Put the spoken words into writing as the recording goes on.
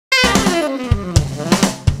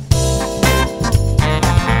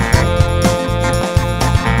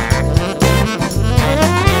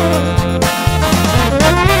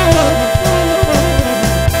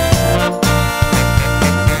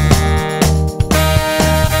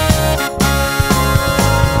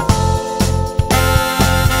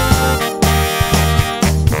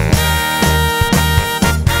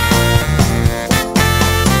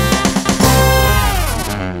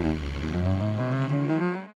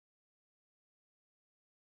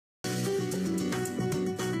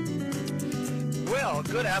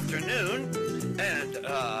Good afternoon, and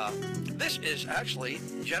this is actually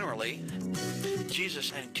generally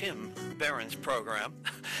Jesus and Tim Barron's program,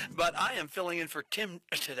 but I am filling in for Tim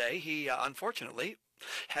today. He unfortunately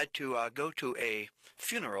had to go to a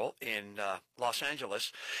funeral in Los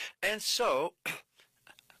Angeles, and so,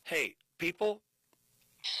 hey, people,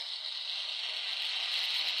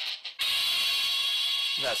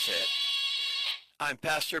 that's it. I'm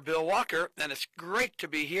Pastor Bill Walker, and it's great to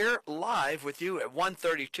be here live with you at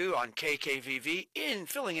 1:32 on KKVV,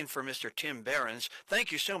 filling in for Mr. Tim Barron's.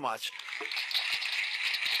 Thank you so much.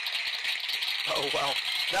 Oh, well,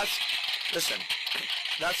 that's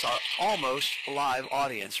our almost live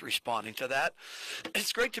audience responding to that.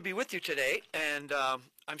 It's great to be with you today, and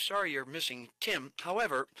I'm sorry you're missing Tim.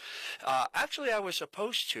 However, actually I was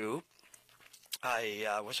supposed to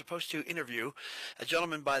interview a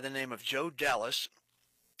gentleman by the name of Joe Dallas,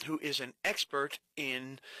 who is an expert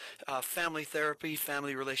in family therapy,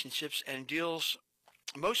 family relationships, and deals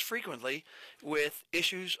most frequently with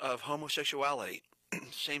issues of homosexuality,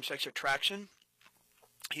 same-sex attraction.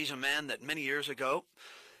 He's a man that many years ago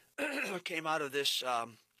came out of this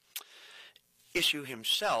issue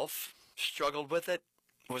himself, struggled with it,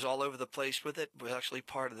 was all over the place with it, was actually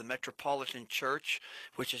part of the Metropolitan Church,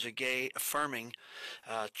 which is a gay affirming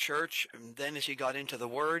church. And then as he got into the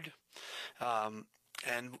Word,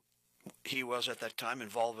 and he was at that time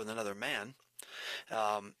involved with another man,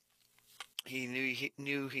 he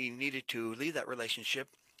knew he needed to leave that relationship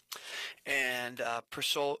and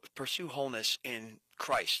pursue wholeness in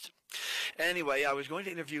Christ. Anyway, I was going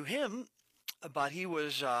to interview him, but he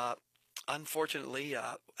was unfortunately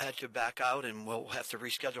had to back out, and we'll have to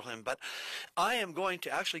reschedule him. But I am going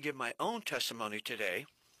to actually give my own testimony today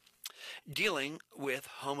dealing with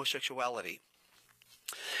homosexuality.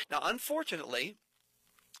 Now, unfortunately,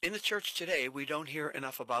 in the church today, we don't hear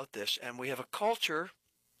enough about this, and we have a culture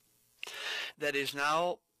that is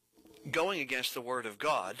now going against the Word of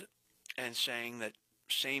God and saying that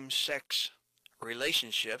same-sex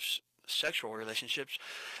relationships, sexual relationships,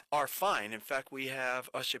 are fine. In fact, we have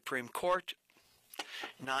a Supreme Court,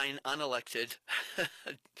 9 unelected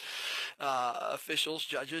officials,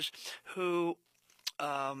 judges, who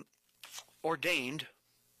ordained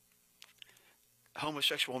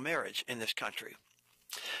homosexual marriage in this country.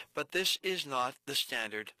 But this is not the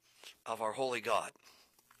standard of our holy God.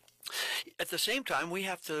 At the same time, we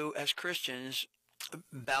have to, as Christians,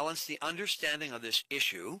 balance the understanding of this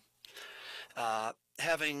issue,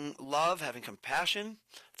 having love, having compassion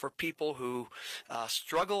for people who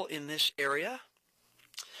struggle in this area,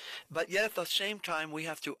 but yet at the same time we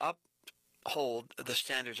have to uphold the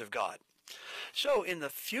standards of God. So in the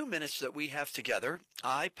few minutes that we have together,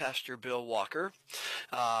 I, Pastor Bill Walker,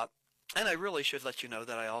 and I really should let you know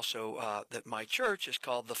that I also, that my church is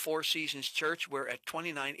called the Four Seasons Church. We're at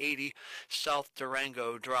 2980 South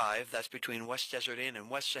Durango Drive. That's between West Desert Inn and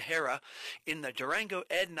West Sahara in the Durango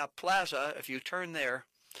Edna Plaza. If you turn there,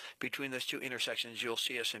 between those two intersections, you'll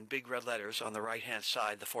see us in big red letters on the right-hand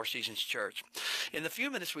side, the Four Seasons Church. In the few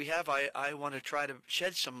minutes we have, I want to try to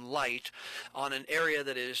shed some light on an area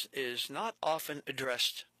that is not often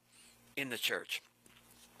addressed in the church.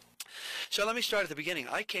 So let me start at the beginning.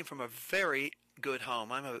 I came from a very good home.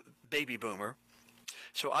 I'm a baby boomer.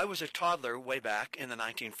 So I was a toddler way back in the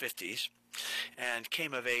 1950s and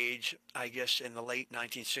came of age, I guess, in the late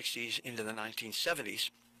 1960s into the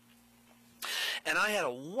 1970s. And I had a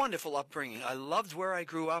wonderful upbringing. I loved where I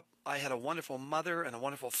grew up. I had a wonderful mother and a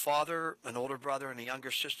wonderful father, an older brother and a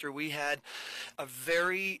younger sister. We had a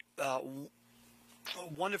very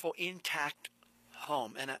wonderful, intact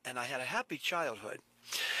home, and I had a happy childhood.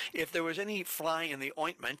 If there was any fly in the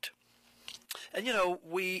ointment, and you know,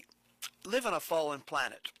 we live on a fallen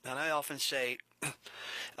planet, and I often say,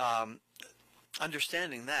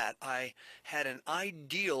 understanding that, I had an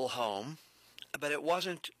ideal home, but it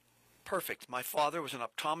wasn't perfect. My father was an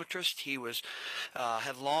optometrist. He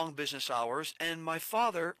had long business hours, and my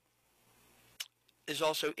father is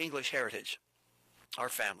also English heritage, our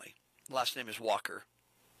family. Last name is Walker.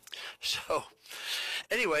 So,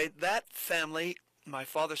 anyway, that family, my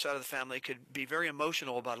father's side of the family, could be very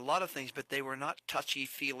emotional about a lot of things, but they were not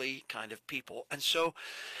touchy-feely kind of people. And so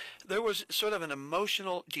there was sort of an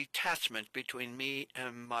emotional detachment between me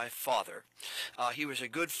and my father. He was a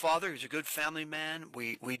good father. He was a good family man.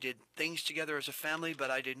 We did things together as a family,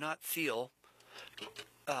 but I did not feel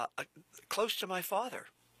close to my father.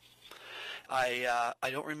 I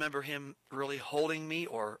don't remember him really holding me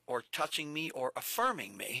or touching me or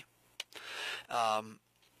affirming me.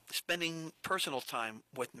 Spending personal time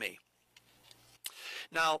with me.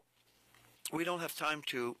 Now, we don't have time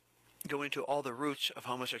to go into all the roots of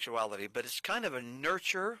homosexuality, but it's kind of a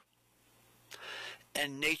nurture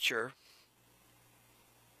and nature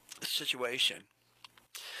situation.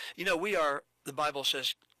 You know, we are, the Bible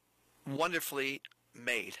says, wonderfully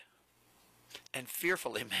made and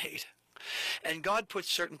fearfully made. And God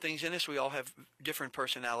puts certain things in us. We all have different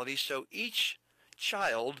personalities. So each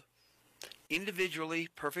child, individually,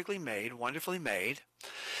 perfectly made, wonderfully made,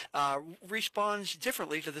 responds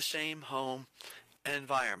differently to the same home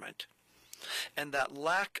environment. And that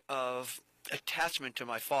lack of attachment to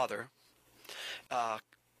my father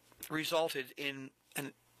resulted in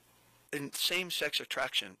same-sex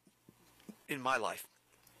attraction in my life.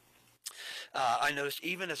 I noticed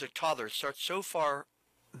even as a toddler, it starts so far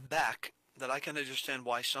back that I can understand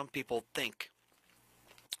why some people think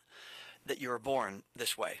that you were born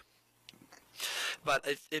this way. But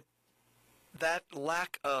that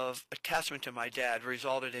lack of attachment to my dad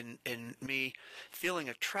resulted in me feeling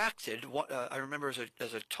attracted. I remember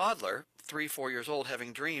as a toddler, 3, 4 years old,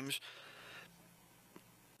 having dreams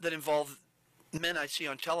that involved men I'd see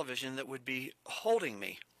on television that would be holding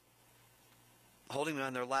me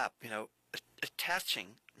on their lap, you know, attaching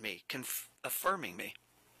me, affirming me.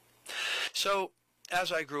 So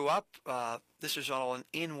as I grew up, this is all an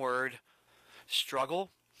inward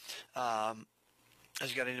struggle.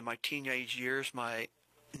 As I got into my teenage years, my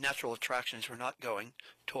natural attractions were not going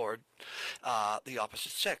toward the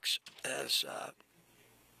opposite sex as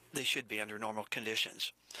they should be under normal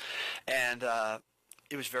conditions. And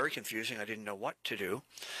it was very confusing. I didn't know what to do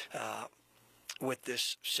with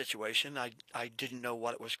this situation. I didn't know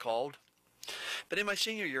what it was called. But in my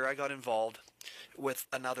senior year, I got involved with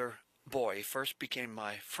another boy. He first became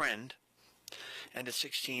my friend, and at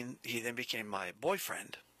 16, he then became my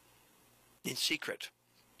boyfriend in secret.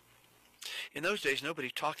 In those days, nobody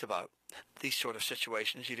talked about these sort of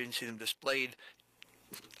situations. You didn't see them displayed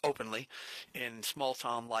openly in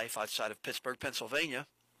small-town life outside of Pittsburgh, Pennsylvania.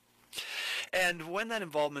 And when that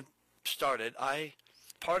involvement started,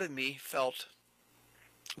 part of me felt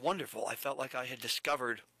wonderful. I felt like I had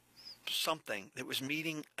discovered something that was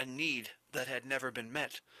meeting a need that had never been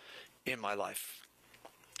met in my life.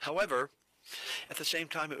 However, at the same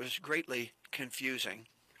time, it was greatly confusing.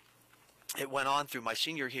 It went on through my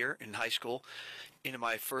senior year in high school, into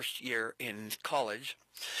my first year in college,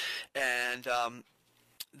 and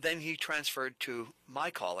then he transferred to my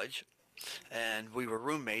college, and we were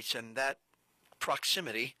roommates, and that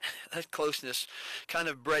proximity, that closeness, kind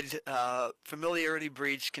of bred familiarity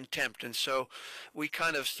breeds contempt, and so we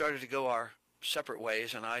kind of started to go our separate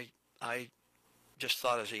ways. And I just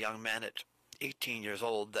thought as a young man at 18 years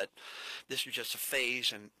old that this was just a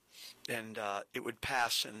phase, and it would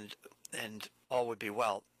pass, and all would be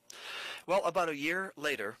well. Well, about a year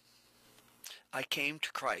later, I came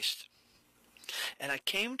to Christ, and I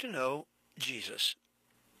came to know Jesus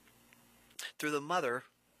through the mother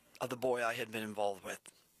of the boy I had been involved with.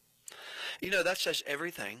 You know, that says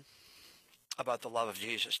everything about the love of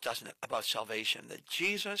Jesus, doesn't it? About salvation, that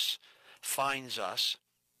Jesus finds us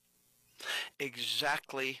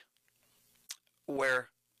exactly where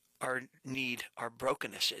our need, our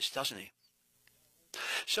brokenness is, doesn't he?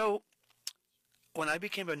 So when I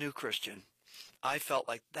became a new Christian, I felt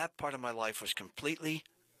like that part of my life was completely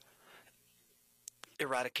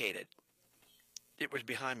eradicated. It was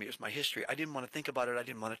behind me. It was my history. I didn't want to think about it. I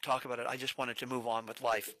didn't want to talk about it. I just wanted to move on with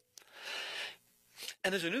life.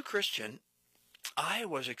 And as a new Christian, I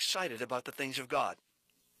was excited about the things of God.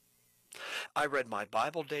 I read my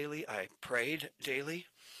Bible daily. I prayed daily.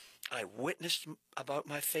 I witnessed about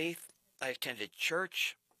my faith. I attended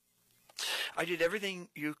church. I did everything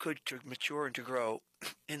you could to mature and to grow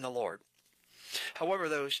in the Lord. However,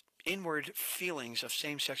 those inward feelings of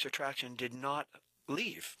same-sex attraction did not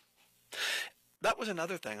leave. That was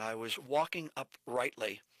another thing. I was walking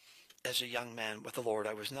uprightly as a young man with the Lord.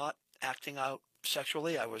 I was not acting out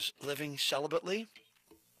sexually. I was living celibately.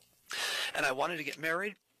 And I wanted to get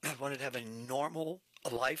married. I wanted to have a normal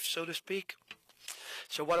life, so to speak.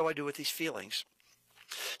 So what do I do with these feelings?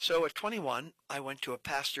 So at 21, I went to a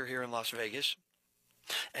pastor here in Las Vegas,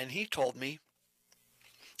 and he told me,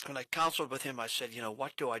 when I counseled with him, I said, you know,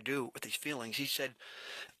 what do I do with these feelings? He said,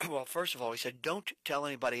 well, first of all, he said, don't tell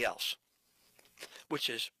anybody else,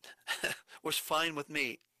 which was fine with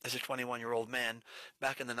me as a 21-year-old man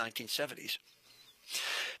back in the 1970s.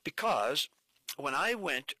 Because when I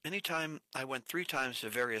went, anytime I went 3 times to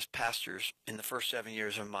various pastors in the first 7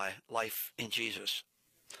 years of my life in Jesus.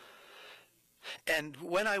 And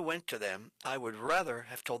when I went to them, I would rather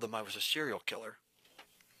have told them I was a serial killer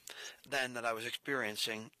than that I was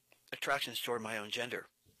experiencing attractions toward my own gender.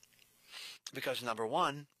 Because number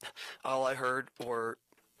one, all I heard were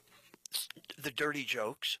the dirty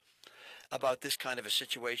jokes about this kind of a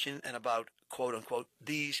situation and about, quote unquote,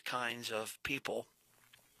 these kinds of people.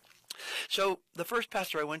 So the first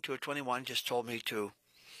pastor I went to at 21 just told me to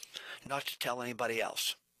not to tell anybody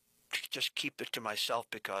else, to just keep it to myself,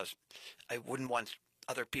 because I wouldn't want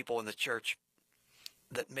other people in the church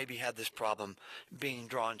that maybe had this problem being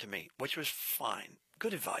drawn to me, which was fine.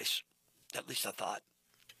 Good advice, at least I thought.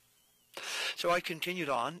 So I continued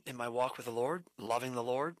on in my walk with the Lord, loving the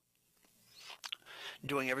Lord,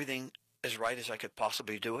 doing everything as right as I could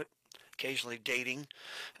possibly do it, occasionally dating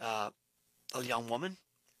a young woman,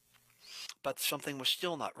 but something was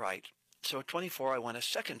still not right. So at 24, I went a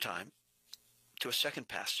second time to a second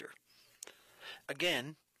pastor.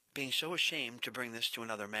 Again, being so ashamed to bring this to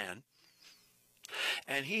another man.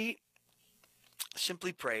 And he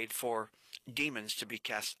simply prayed for demons to be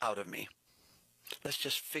cast out of me. Let's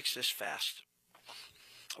just fix this fast.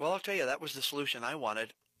 Well, I'll tell you, that was the solution I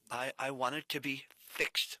wanted. I wanted to be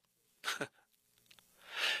fixed.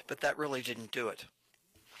 But that really didn't do it.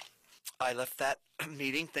 I left that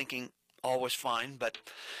meeting thinking all was fine, but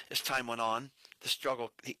as time went on,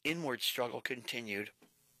 the inward struggle continued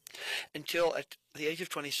until at the age of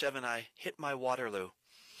 27, I hit my Waterloo.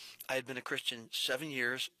 I had been a Christian 7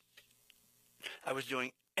 years. I was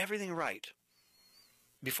doing everything right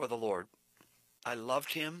before the Lord. I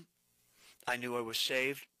loved him. I knew I was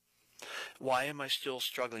saved. Why am I still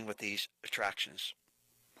struggling with these attractions?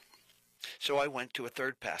 So I went to a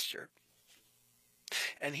third pastor,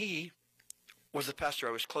 and he was the pastor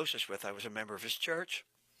I was closest with. I was a member of his church.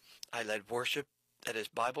 I led worship at his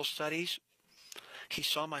Bible studies. He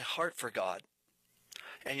saw my heart for God,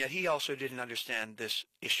 and yet he also didn't understand this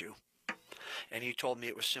issue. And he told me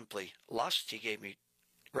it was simply lust. He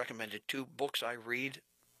recommended 2 books I read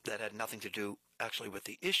that had nothing to do actually with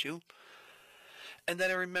the issue. And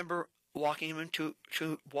then I remember walking him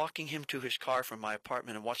to his car from my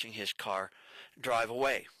apartment and watching his car drive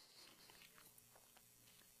away.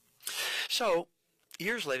 So,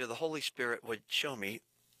 years later, the Holy Spirit would show me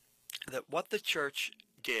that what the church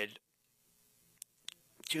did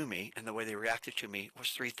to me and the way they reacted to me was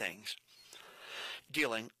 3 things.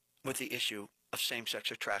 Dealing with the issue of same-sex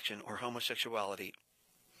attraction or homosexuality.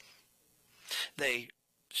 They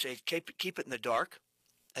say, keep it in the dark,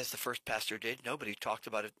 as the first pastor did. Nobody talked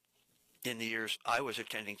about it in the years I was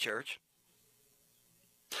attending church.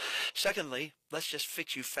 Secondly, let's just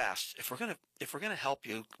fix you fast. If we're gonna help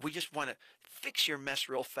you, we just want to fix your mess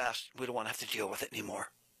real fast. We don't want to have to deal with it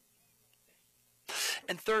anymore.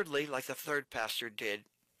 And thirdly, like the third pastor did,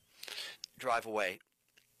 drive away.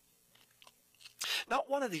 Not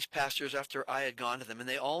one of these pastors, after I had gone to them, and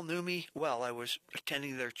they all knew me well. I was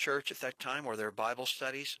attending their church at that time or their Bible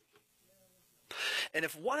studies. And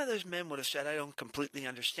if one of those men would have said, I don't completely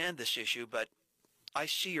understand this issue, but I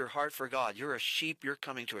see your heart for God. You're a sheep. You're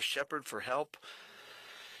coming to a shepherd for help.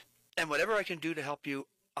 And whatever I can do to help you,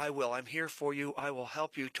 I will. I'm here for you. I will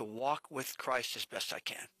help you to walk with Christ as best I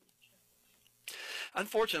can.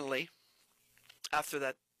 Unfortunately, after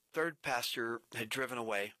that third pastor had driven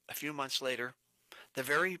away, a few months later, the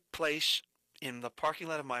very place in the parking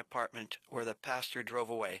lot of my apartment where the pastor drove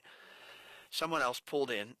away, someone else pulled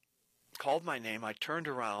in, called my name. I turned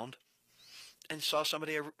around and saw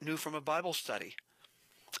somebody I knew from a Bible study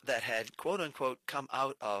that had, quote unquote, come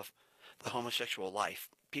out of the homosexual life.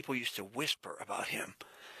 People used to whisper about him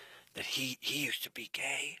that he used to be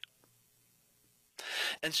gay.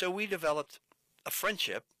 And so we developed a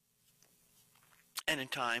friendship, and in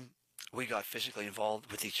time we got physically involved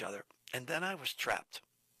with each other. And then I was trapped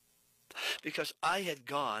because I had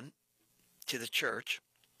gone to the church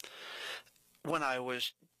when I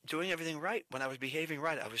was doing everything right, when I was behaving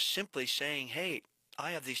right. I was simply saying, hey,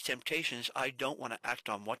 I have these temptations. I don't want to act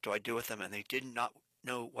on. What do I do with them? And they did not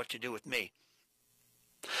know what to do with me.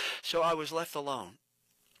 So I was left alone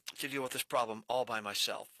to deal with this problem all by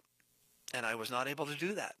myself. And I was not able to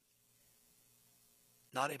do that.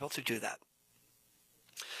 Not able to do that.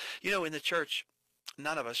 You know, in the church,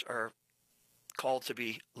 none of us are called to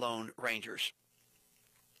be lone rangers.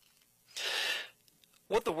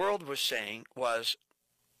 What the world was saying was,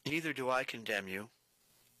 neither do I condemn you,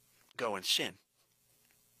 go and sin.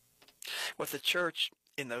 What the church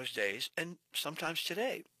in those days, and sometimes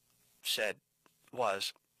today, said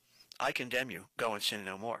was, I condemn you, go and sin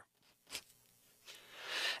no more.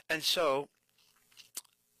 And so,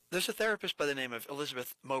 there's a therapist by the name of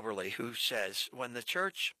Elizabeth Moberly who says, when the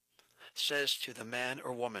church says to the man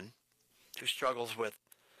or woman who struggles with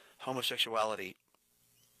homosexuality,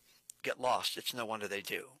 get lost, it's no wonder they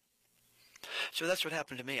do. So that's what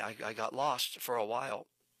happened to me. I got lost for a while.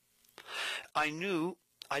 I knew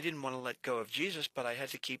I didn't want to let go of Jesus, but I had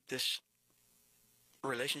to keep this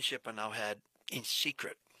relationship I now had in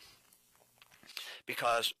secret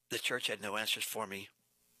because the church had no answers for me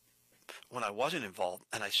when I wasn't involved,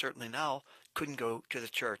 and I certainly now couldn't go to the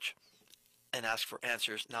church and ask for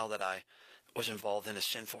answers now that I was involved in a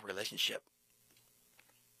sinful relationship.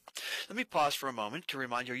 Let me pause for a moment to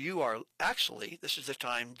remind you, this is the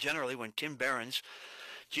time generally when Tim Barron's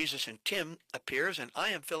Jesus and Tim appears, and I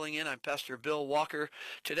am filling in. I'm Pastor Bill Walker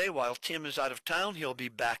today while Tim is out of town. He'll be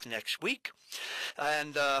back next week.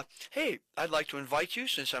 And hey, I'd like to invite you,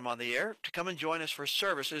 since I'm on the air, to come and join us for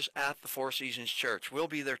services at the Four Seasons Church. We'll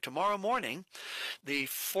be there tomorrow morning, the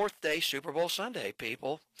fourth day Super Bowl Sunday,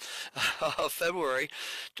 people, of February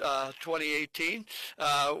 2018.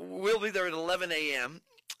 We'll be there at 11 a.m.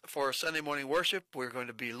 for Sunday morning worship. We're going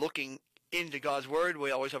to be looking into God's Word. We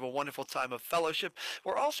always have a wonderful time of fellowship.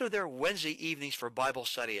 We're also there Wednesday evenings for Bible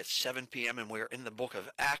study at 7 p.m. and we're in the book of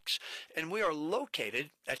Acts. And we are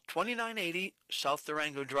located at 2980 South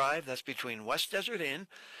Durango Drive. That's between West Desert Inn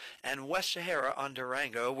and West Sahara on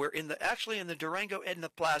Durango. We're actually in the Durango Edna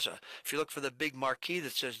Plaza. If you look for the big marquee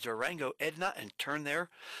that says Durango Edna and turn there,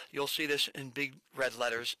 you'll see this in big red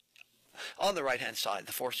letters on the right-hand side.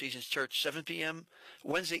 The Four Seasons Church, 7 p.m.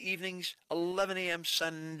 Wednesday evenings, 11 a.m.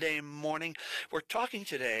 Sunday morning. We're talking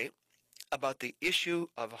today about the issue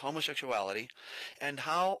of homosexuality and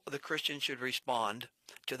how the Christian should respond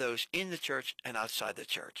to those in the church and outside the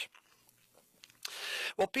church.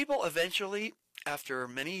 Well, people eventually, after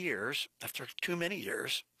too many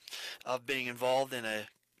years of being involved in a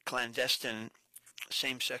clandestine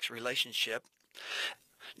same-sex relationship,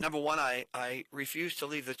 number one, I refused to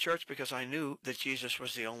leave the church because I knew that Jesus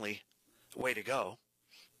was the only way to go.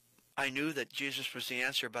 I knew that Jesus was the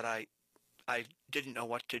answer, but I didn't know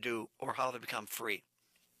what to do or how to become free.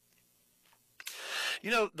 You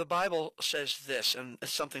know, the Bible says this, and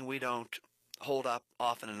it's something we don't hold up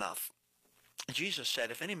often enough. Jesus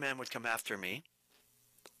said, if any man would come after me,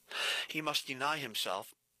 he must deny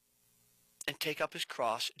himself and take up his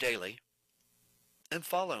cross daily and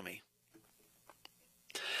follow me.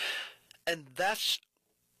 And that's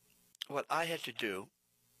what I had to do.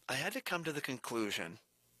 I had to come to the conclusion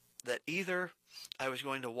that either I was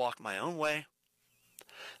going to walk my own way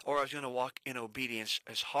or I was going to walk in obedience,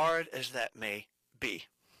 as hard as that may be.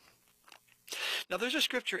 Now, there's a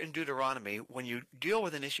scripture in Deuteronomy. When you deal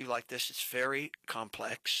with an issue like this, it's very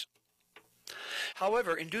complex.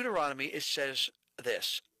 However, in Deuteronomy, it says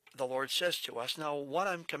this. The Lord says to us, now what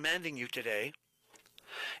I'm commanding you today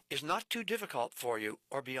is not too difficult for you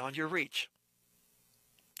or beyond your reach.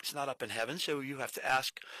 It's not up in heaven, so you have to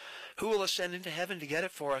ask, who will ascend into heaven to get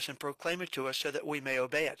it for us and proclaim it to us so that we may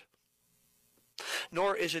obey it?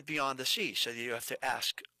 Nor is it beyond the sea, so that you have to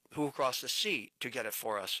ask, who will cross the sea to get it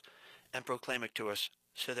for us and proclaim it to us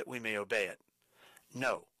so that we may obey it?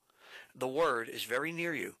 No. The word is very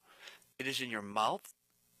near you. It is in your mouth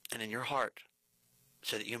and in your heart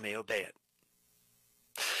so that you may obey it.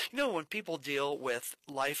 You know, when people deal with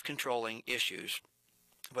life-controlling issues,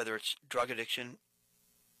 whether it's drug addiction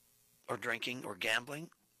or drinking or gambling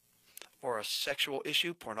or a sexual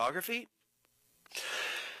issue, pornography,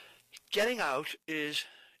 getting out is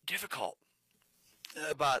difficult.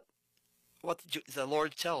 But what the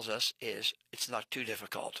Lord tells us is it's not too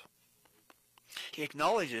difficult. He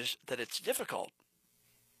acknowledges that it's difficult,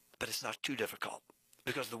 but it's not too difficult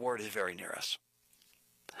because the word is very near us.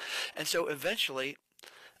 And so eventually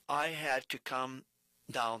I had to come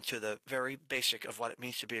down to the very basic of what it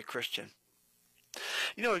means to be a Christian.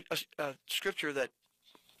 You know, a scripture that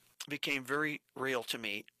became very real to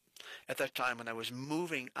me at that time when I was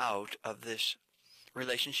moving out of this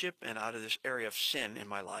relationship and out of this area of sin in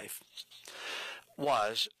my life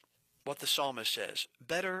was what the psalmist says.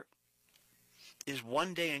 Better is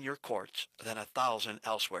one day in your courts than 1,000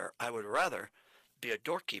 elsewhere. I would rather be a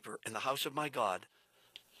doorkeeper in the house of my God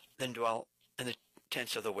than dwell in the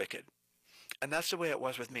tents of the wicked. And that's the way it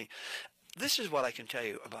was with me. This is what I can tell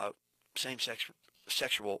you about same-sex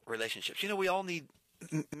sexual relationships. You know, we all need,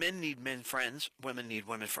 men need men friends, women need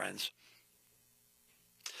women friends.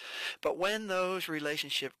 But when those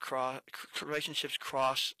relationships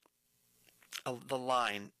cross the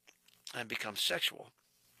line and become sexual,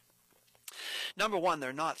 number one,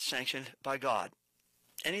 they're not sanctioned by God.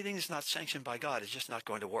 Anything that's not sanctioned by God is just not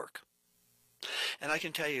going to work. And I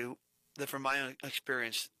can tell you that from my own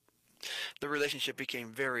experience, the relationship became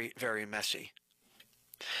very, very messy.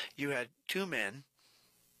 You had two men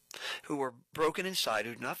who were broken inside,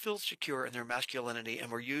 who did not feel secure in their masculinity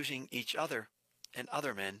and were using each other and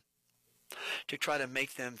other men to try to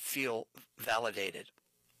make them feel validated.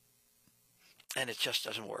 And it just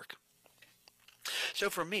doesn't work. So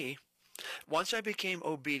for me, once I became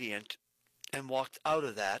obedient and walked out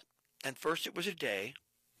of that. And first it was a day,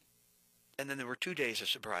 and then there were 2 days of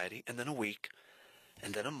sobriety, and then a week,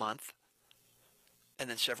 and then a month, and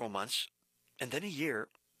then several months, and then a year,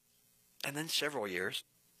 and then several years,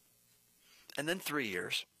 and then 3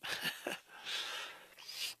 years.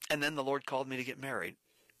 And then the Lord called me to get married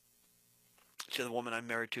to the woman I'm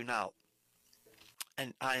married to now.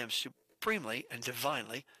 And I am supremely and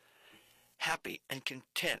divinely happy and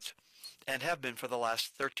content, and have been for the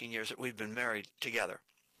last 13 years that we've been married together.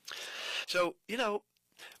 So,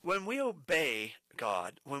 when we obey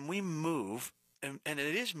God, when we move, and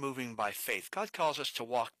it is moving by faith. God calls us to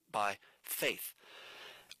walk by faith.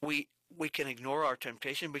 We can ignore our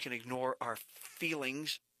temptation, we can ignore our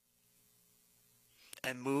feelings,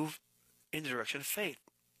 and move in the direction of faith.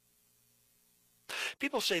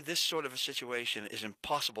 People say this sort of a situation is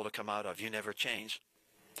impossible to come out of. You never change.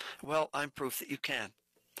 Well, I'm proof that you can.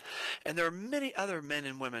 And there are many other men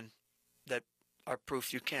and women that are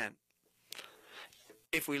proof you can.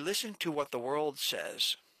 If we listen to what the world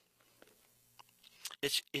says,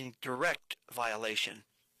 it's in direct violation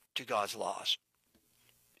to God's laws.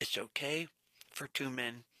 It's okay for two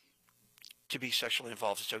men to be sexually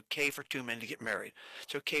involved. It's okay for two men to get married.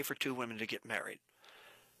 It's okay for two women to get married.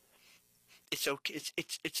 It's okay.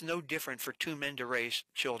 It's no different for two men to raise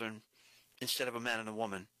children instead of a man and a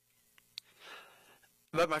woman.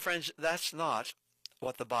 But my friends, that's not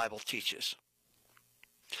what the Bible teaches.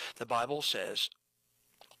 The Bible says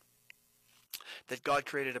that God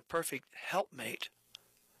created a perfect helpmate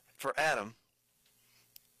for Adam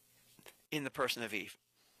in the person of Eve.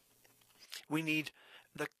 We need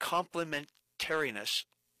the complementariness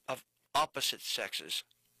of opposite sexes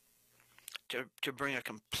to bring a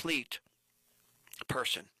complete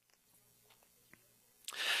person.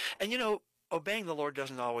 And obeying the Lord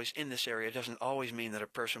doesn't always, in this area, doesn't always mean that a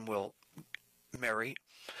person will marry.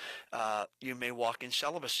 You may walk in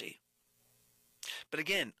celibacy. But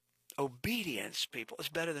again, obedience, people, is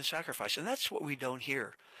better than sacrifice. And that's what we don't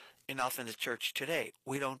hear enough in the church today.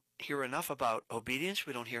 We don't hear enough about obedience.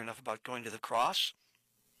 We don't hear enough about going to the cross.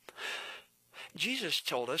 Jesus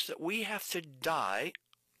told us that we have to die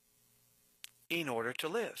in order to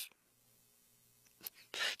live.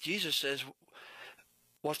 Jesus says,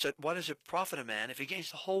 what does it profit a man if he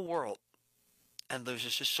gains the whole world and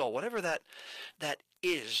loses his soul? Whatever that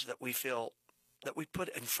is that we feel, that we put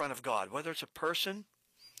in front of God, whether it's a person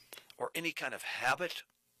or any kind of habit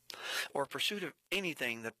or pursuit of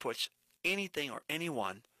anything that puts anything or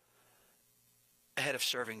anyone ahead of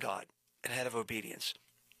serving God, ahead of obedience.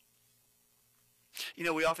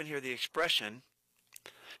 We often hear the expression,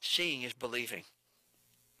 seeing is believing.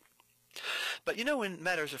 But in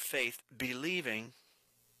matters of faith, believing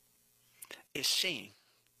is seeing.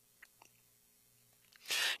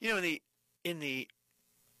 In the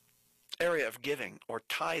area of giving or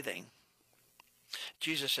tithing,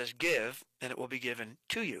 Jesus says, give, and it will be given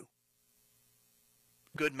to you.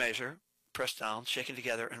 Good measure, pressed down, shaken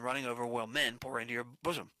together, and running over will men pour into your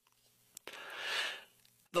bosom.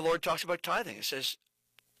 The Lord talks about tithing. It says,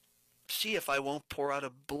 see if I won't pour out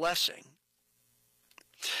a blessing.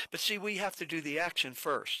 But see, we have to do the action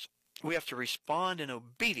first. We have to respond in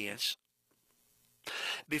obedience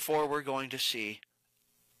before we're going to see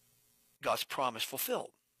God's promise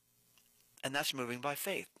fulfilled. And that's moving by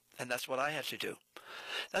faith. And that's what I had to do.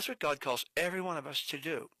 That's what God calls every one of us to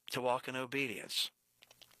do, to walk in obedience.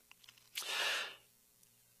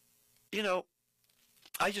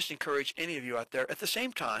 I just encourage any of you out there, at the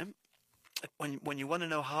same time, when you want to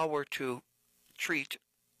know how we're to treat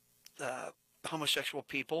homosexual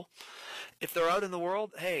people, if they're out in the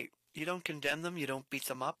world, hey, you don't condemn them, you don't beat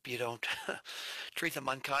them up, you don't treat them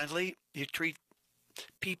unkindly, you treat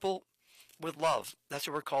people with love. That's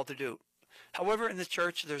what we're called to do. However, in the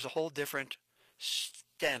church, there's a whole different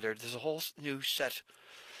standard. There's a whole new set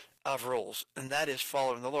of rules, and that is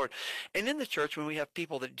following the Lord. And in the church, when we have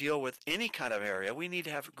people that deal with any kind of area, we need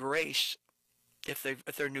to have grace. If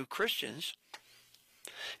they're new Christians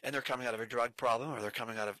and they're coming out of a drug problem or they're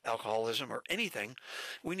coming out of alcoholism or anything,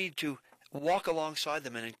 we need to walk alongside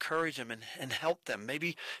them and encourage them and help them.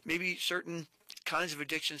 Maybe certain kinds of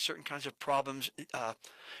addictions, certain kinds of problems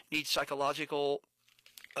need psychological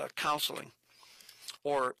counseling,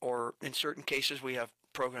 or in certain cases we have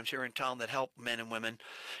programs here in town that help men and women.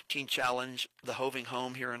 Teen Challenge, the Hoving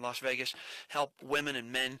Home here in Las Vegas, help women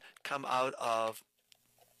and men come out of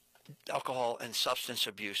alcohol and substance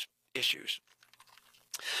abuse issues.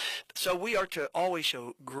 So we are to always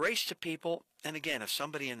show grace to people. And again, if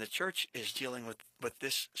somebody in the church is dealing with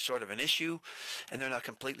this sort of an issue and they're not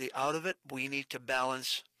completely out of it, we need to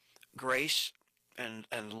balance grace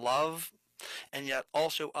and love and yet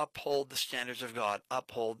also uphold the standards of God,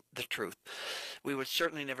 uphold the truth. We would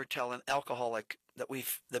certainly never tell an alcoholic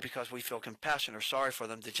that because we feel compassion or sorry for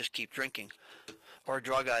them to just keep drinking, or a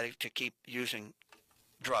drug addict to keep using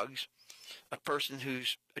drugs, a person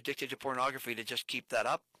who's addicted to pornography to just keep that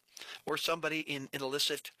up, or somebody in an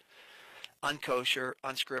illicit, unkosher,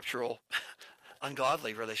 unscriptural,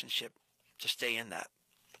 ungodly relationship to stay in that.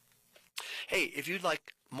 Hey, if you'd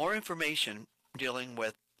like more information dealing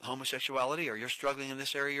with homosexuality, or you're struggling in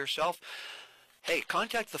this area yourself, hey,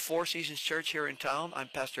 contact the Four Seasons Church here in town. I'm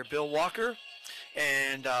Pastor Bill Walker,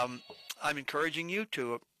 and I'm encouraging you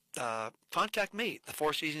to contact me, the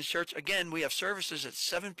Four Seasons Church. Again, we have services at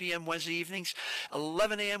 7 p.m. Wednesday evenings.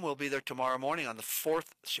 11 a.m. We'll be there tomorrow morning on the 4th,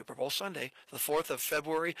 Super Bowl Sunday, the 4th of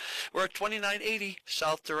February. We're at 2980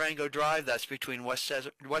 South Durango Drive. That's between West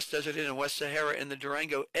Desert Inn and West Sahara in the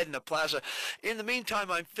Durango Edna Plaza. In the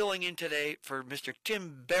meantime, I'm filling in today for Mr.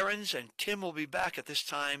 Tim Behrens, and Tim will be back at this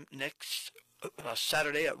time next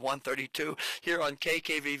Saturday at 1:32 here on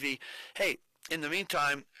KKVV. Hey, in the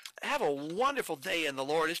meantime, have a wonderful day in the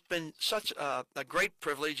Lord. It's been such a great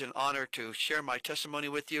privilege and honor to share my testimony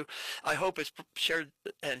with you. I hope it's shared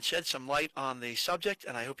and shed some light on the subject,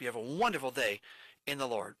 and I hope you have a wonderful day in the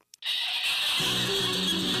Lord.